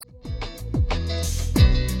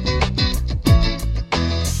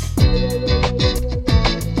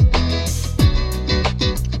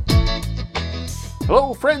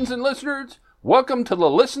friends and listeners. Welcome to the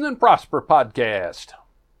Listen and Prosper podcast.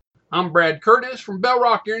 I'm Brad Curtis from Bell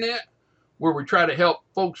Rock Internet, where we try to help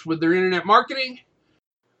folks with their internet marketing.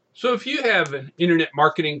 So if you have an internet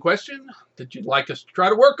marketing question that you'd like us to try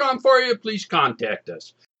to work on for you, please contact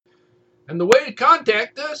us. And the way to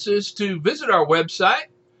contact us is to visit our website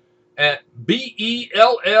at bellrock.net.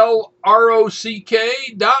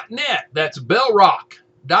 That's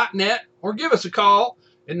bellrock.net, or give us a call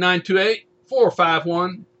at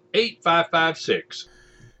 928-451-8556.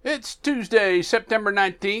 It's Tuesday, September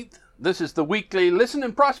 19th. This is the weekly Listen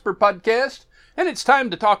and Prosper podcast, and it's time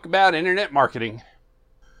to talk about internet marketing.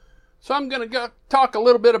 So I'm going to talk a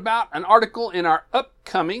little bit about an article in our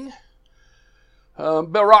upcoming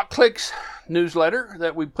Bell Rock Clicks newsletter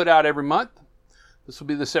that we put out every month. This will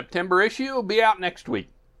be the September issue. It will be out next week.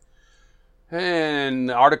 And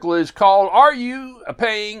the article is called, Are You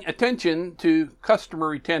Paying Attention to Customer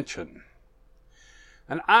Retention?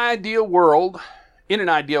 In an ideal world,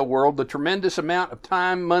 the tremendous amount of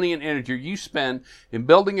time, money, and energy you spend in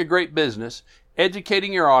building a great business,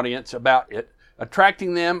 educating your audience about it,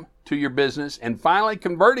 attracting them to your business, and finally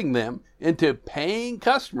converting them into paying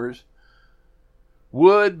customers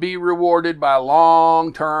would be rewarded by a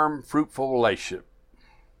long-term, fruitful relationship.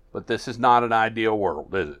 But this is not an ideal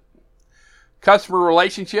world, is it? Customer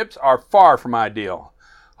relationships are far from ideal.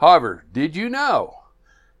 However, did you know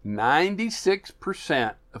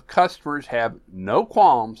 96% of customers have no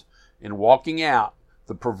qualms in walking out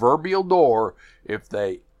the proverbial door if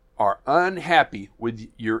they are unhappy with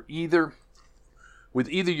either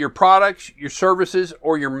your products, your services,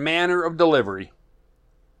 or your manner of delivery?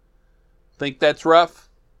 Think that's rough?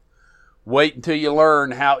 Wait until you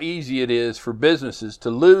learn how easy it is for businesses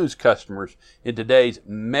to lose customers in today's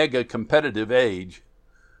mega competitive age.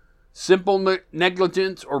 Simple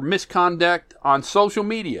negligence or misconduct on social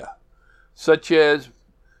media, such as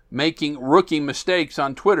making rookie mistakes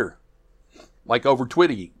on Twitter, like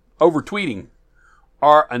over-tweeting,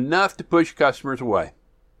 are enough to push customers away.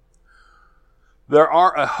 There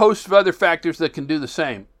are a host of other factors that can do the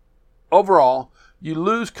same. Overall, you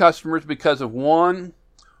lose customers because of one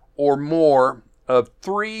or more of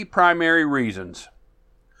three primary reasons,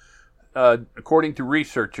 according to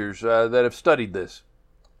researchers that have studied this.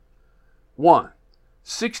 1,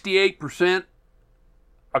 68%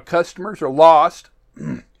 of customers are lost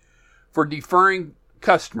for deferring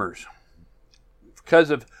customers because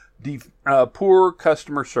of poor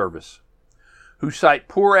customer service, who cite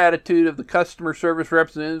poor attitude of the customer service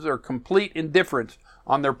representatives or complete indifference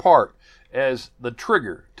on their part as the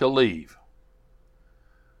trigger to leave.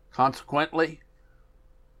 Consequently,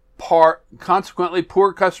 poor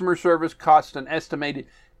customer service costs an estimated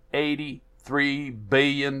 $83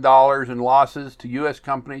 billion in losses to U.S.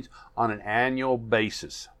 companies on an annual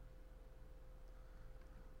basis.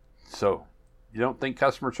 So, you don't think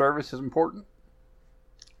customer service is important?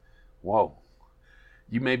 Whoa,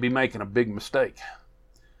 you may be making a big mistake.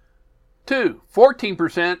 2,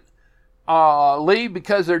 14% leave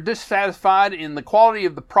because they're dissatisfied in the quality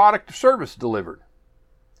of the product or service delivered.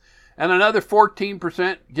 And another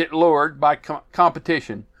 14% get lured by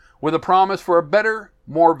competition with a promise for a better,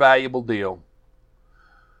 more valuable deal.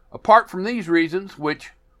 Apart from these reasons,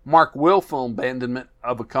 which mark willful abandonment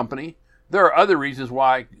of a company, there are other reasons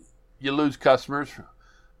why you lose customers.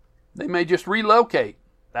 They may just relocate.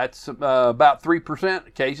 That's about 3%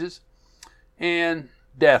 of cases. And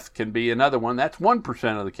death can be another one. That's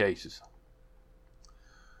 1% of the cases.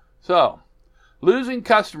 So, losing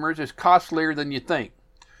customers is costlier than you think.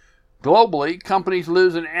 Globally, companies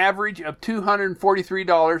lose an average of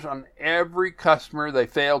 $243 on every customer they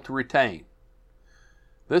fail to retain.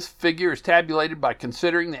 This figure is tabulated by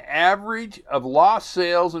considering the average of lost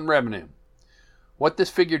sales and revenue. What this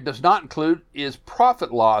figure does not include is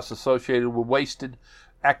profit loss associated with wasted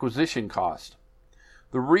acquisition cost.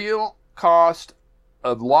 The real cost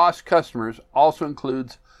of lost customers also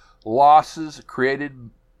includes losses created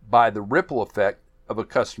by the ripple effect of a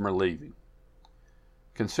customer leaving.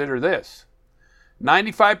 Consider this.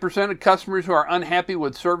 95% of customers who are unhappy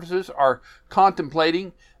with services are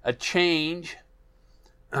contemplating a change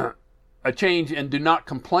and do not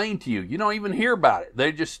complain to you. You don't even hear about it.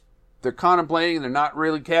 They're contemplating, they're not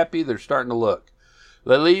really happy, they're starting to look.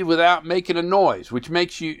 They leave without making a noise, which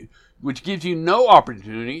gives you no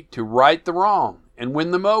opportunity to right the wrong and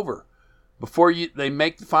win them over before they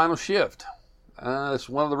make the final shift. That's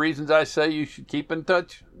one of the reasons I say you should keep in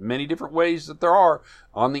touch. Many different ways that there are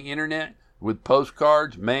on the internet with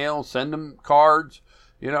postcards, mail, send them cards.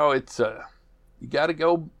 You know, you got to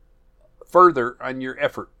go further on your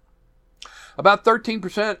effort. About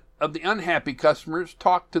 13% of the unhappy customers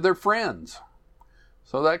talk to their friends.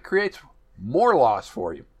 So that creates more loss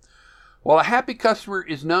for you. While a happy customer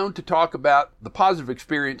is known to talk about the positive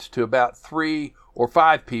experience to about 3 or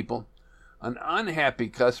 5 people, an unhappy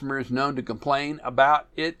customer is known to complain about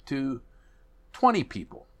it to 20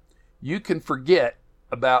 people. You can forget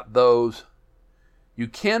about those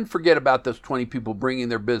 20 people bringing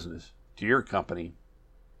their business to your company.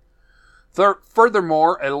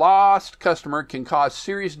 Furthermore, a lost customer can cause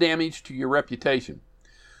serious damage to your reputation.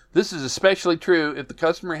 This is especially true if the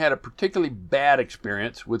customer had a particularly bad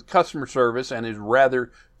experience with customer service and is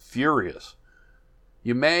rather furious.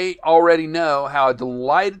 You may already know how a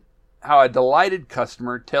delighted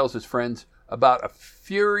customer tells his friends about a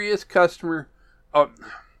furious customer, but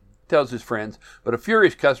a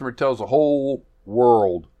furious customer tells the whole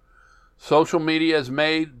world. Social media has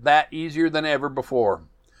made that easier than ever before.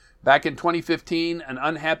 Back in 2015, an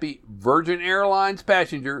unhappy Virgin Airlines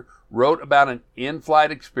passenger wrote about an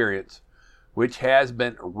in-flight experience, which has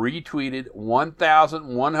been retweeted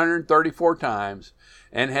 1,134 times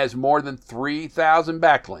and has more than 3,000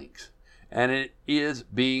 backlinks, and it is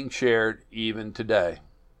being shared even today.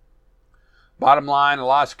 Bottom line, a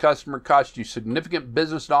lost customer costs you significant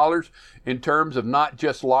business dollars in terms of not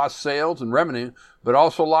just lost sales and revenue, but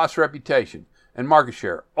also lost reputation and market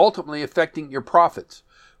share, ultimately affecting your profit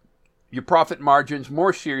margins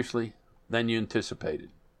more seriously than you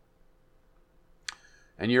anticipated.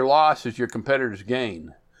 And your loss is your competitor's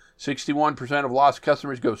gain. 61% of lost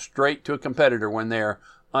customers go straight to a competitor when they're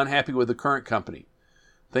unhappy with the current company.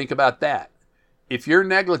 Think about that. If your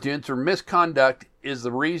negligence or misconduct is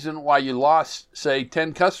the reason why you lost, say,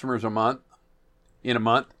 10 customers in a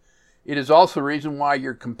month, it is also the reason why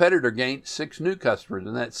your competitor gained 6 new customers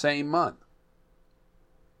in that same month.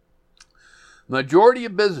 Majority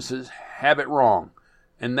of businesses have it wrong,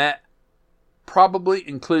 and that probably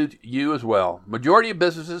includes you as well. Majority of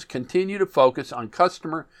businesses continue to focus on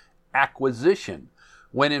customer acquisition,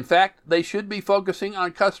 when in fact they should be focusing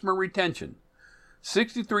on customer retention.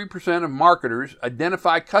 63% of marketers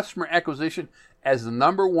identify customer acquisition as the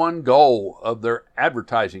number one goal of their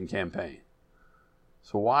advertising campaign.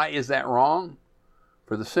 So why is that wrong?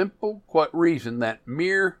 For the simple reason that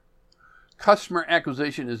mere customer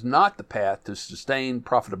acquisition is not the path to sustained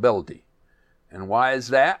profitability. And why is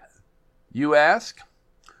that, you ask?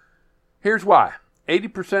 Here's why.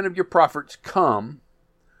 80% of your profits come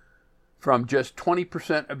from just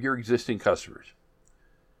 20% of your existing customers.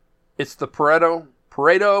 It's the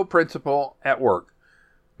Pareto principle at work.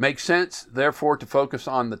 Makes sense, therefore, to focus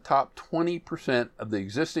on the top 20% of the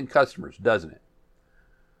existing customers, doesn't it?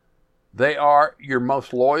 They are your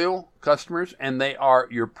most loyal customers, and they are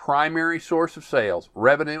your primary source of sales,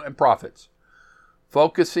 revenue, and profits.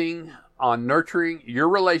 Focusing on nurturing your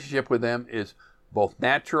relationship with them is both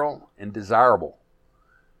natural and desirable.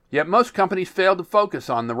 Yet most companies fail to focus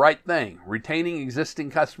on the right thing, retaining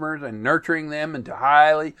existing customers and nurturing them into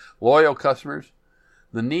highly loyal customers.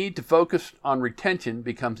 The need to focus on retention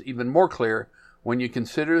becomes even more clear when you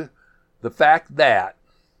consider the fact that,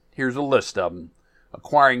 here's a list of them,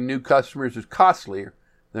 acquiring new customers is costlier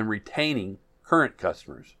than retaining current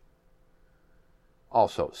customers.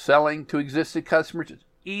 Also, selling to existing customers is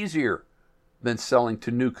easier than selling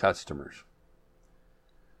to new customers.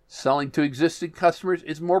 Selling to existing customers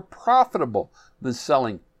is more profitable than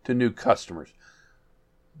selling to new customers.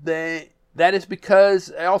 That is because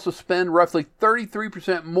they also spend roughly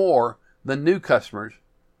 33% more than new customers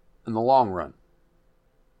in the long run,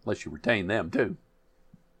 unless you retain them too.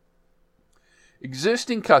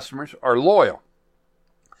 Existing customers are loyal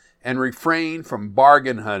and refrain from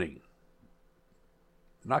bargain hunting.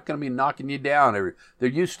 They're not going to be knocking you down. They're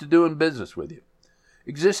used to doing business with you.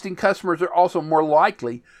 Existing customers are also more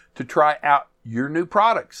likely to try out your new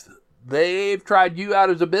products. They've tried you out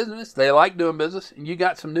as a business. They like doing business, and you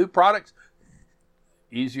got some new products.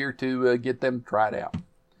 Easier to get them tried out.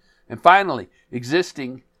 And finally,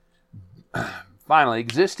 existing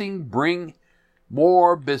bring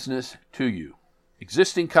more business to you.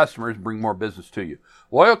 Existing customers bring more business to you.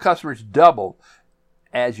 Loyal customers double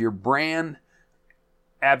as your brand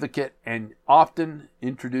advocate and often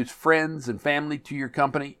introduce friends and family to your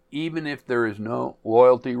company, even if there is no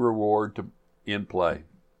loyalty reward in play.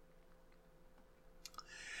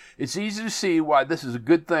 It's easy to see why this is a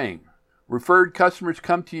good thing. Referred customers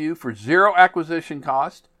come to you for zero acquisition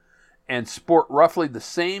cost and sport roughly the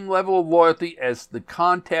same level of loyalty as the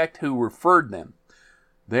contact who referred them.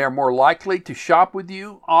 They are more likely to shop with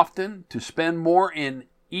you often, to spend more in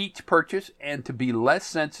each purchase, and to be less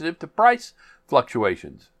sensitive to price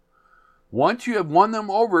fluctuations. Once you have won them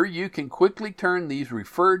over, you can quickly turn these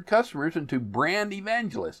referred customers into brand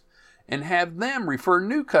evangelists and have them refer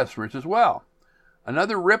new customers as well.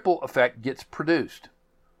 another ripple effect gets produced,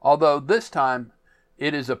 although this time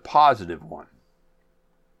it is a positive one.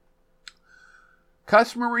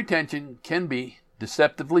 Customer retention can be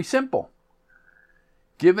deceptively simple.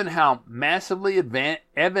 Given how massively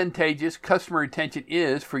advantageous customer retention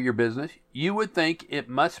is for your business, you would think it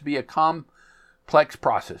must be a complex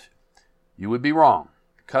process. You would be wrong.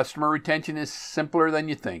 Customer retention is simpler than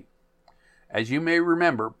you think. As you may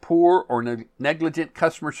remember, poor or negligent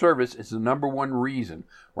customer service is the number one reason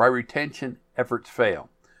why retention efforts fail.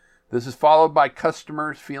 This is followed by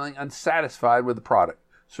customers feeling unsatisfied with the product,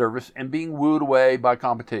 service, and being wooed away by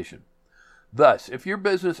competition. Thus, if your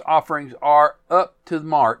business offerings are up to the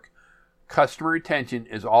mark, customer retention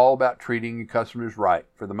is all about treating your customers right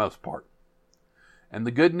for the most part. And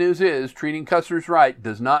the good news is, treating customers right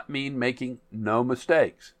does not mean making no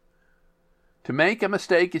mistakes. To make a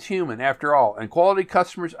mistake is human, after all, and quality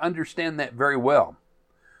customers understand that very well.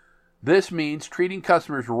 This means treating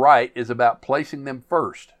customers right is about placing them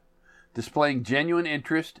first, displaying genuine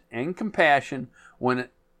interest and compassion when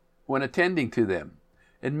attending to them,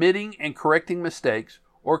 admitting and correcting mistakes,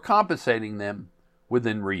 or compensating them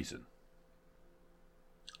within reason.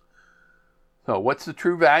 So, what's the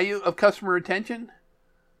true value of customer retention?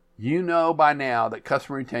 You know by now that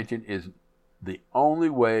customer retention is the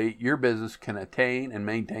only way your business can attain and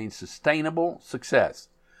maintain sustainable success.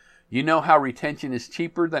 You know how retention is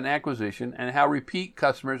cheaper than acquisition and how repeat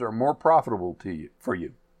customers are more profitable for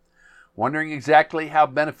you. Wondering exactly how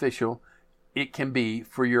beneficial it can be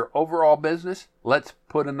for your overall business? Let's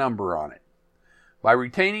put a number on it. By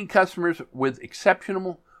retaining customers with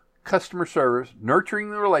exceptional customer service,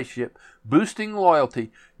 nurturing the relationship, boosting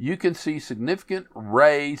loyalty, you can see significant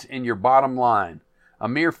raise in your bottom line. A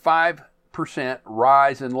mere 5%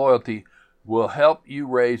 rise in loyalty will help you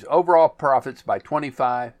raise overall profits by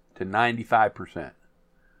 25 to 95%.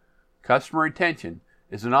 Customer retention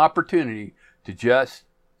is an opportunity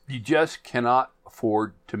you just cannot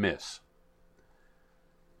afford to miss.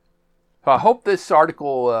 So I hope this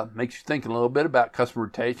article makes you think a little bit about customer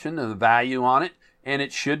retention and the value on it, and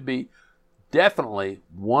it should be definitely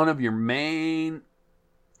one of your main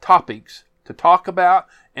topics to talk about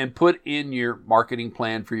and put in your marketing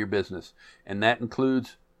plan for your business. And that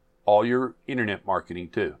includes all your internet marketing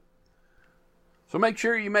too. So make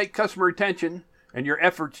sure you make customer retention and your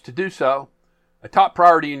efforts to do so a top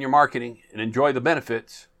priority in your marketing and enjoy the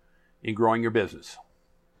benefits in growing your business.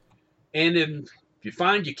 And if you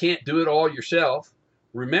find you can't do it all yourself,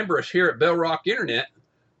 remember us here at Bell Rock Internet,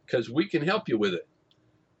 because we can help you with it.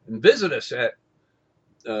 And visit us at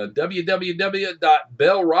www.bellrock,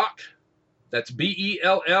 that's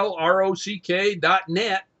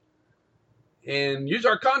BELLROCK.net, and use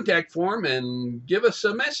our contact form and give us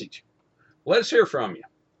a message. Let us hear from you.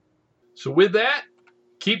 So with that,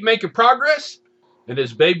 keep making progress, and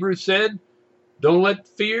as Babe Ruth said, don't let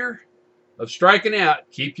the fear of striking out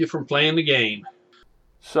keep you from playing the game.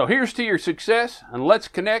 So here's to your success, and let's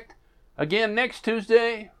connect again next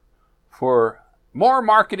Tuesday for more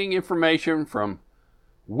marketing information from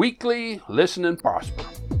Weekly Listen and Prosper.